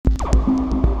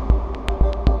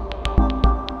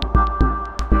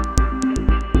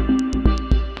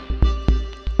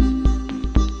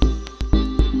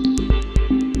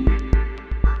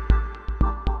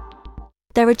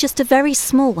There are just a very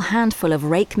small handful of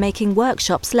rake-making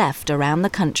workshops left around the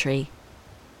country.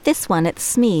 This one at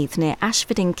Smeeth near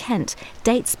Ashford in Kent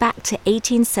dates back to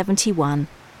 1871,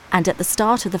 and at the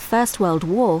start of the First World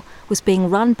War was being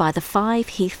run by the 5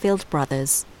 Heathfield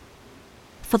brothers.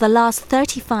 For the last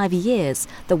 35 years,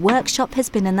 the workshop has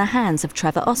been in the hands of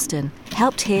Trevor Austin,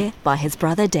 helped here by his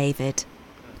brother David.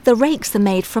 The rakes are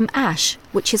made from ash,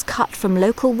 which is cut from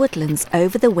local woodlands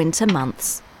over the winter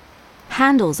months.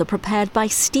 Handles are prepared by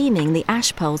steaming the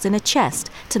ash poles in a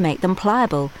chest to make them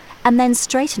pliable, and then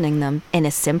straightening them in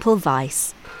a simple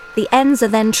vise. The ends are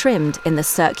then trimmed in the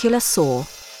circular saw.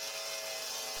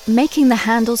 Making the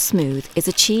handles smooth is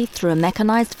achieved through a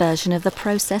mechanised version of the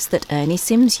process that Ernie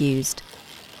Sims used.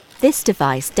 This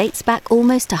device dates back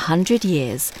almost 100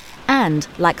 years and,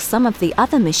 like some of the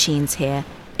other machines here,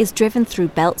 is driven through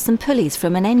belts and pulleys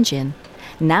from an engine,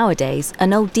 nowadays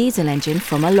an old diesel engine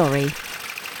from a lorry.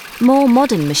 More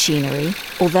modern machinery,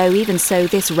 although even so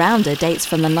this rounder dates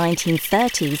from the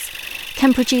 1930s,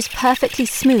 can produce perfectly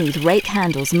smooth rake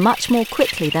handles much more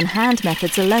quickly than hand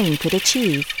methods alone could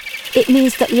achieve. It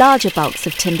means that larger bulks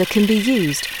of timber can be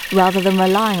used rather than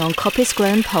relying on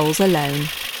coppice-grown poles alone.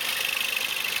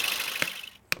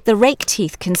 The rake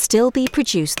teeth can still be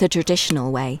produced the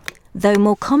traditional way, though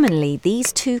more commonly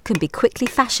these too can be quickly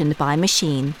fashioned by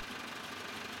machine.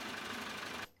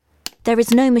 There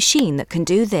is no machine that can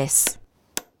do this.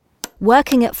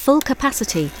 Working at full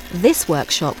capacity, this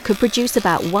workshop could produce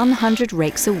about 100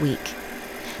 rakes a week.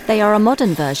 They are a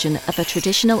modern version of a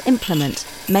traditional implement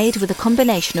made with a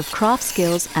combination of craft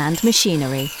skills and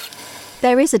machinery.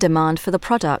 There is a demand for the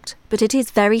product, but it is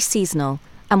very seasonal,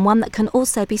 and one that can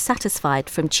also be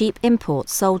satisfied from cheap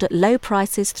imports sold at low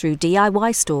prices through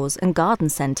DIY stores and garden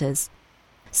centres.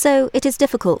 So it is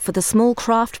difficult for the small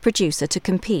craft producer to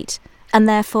compete, and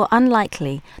therefore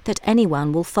unlikely that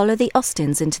anyone will follow the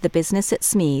Austins into the business at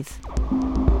Smeeth.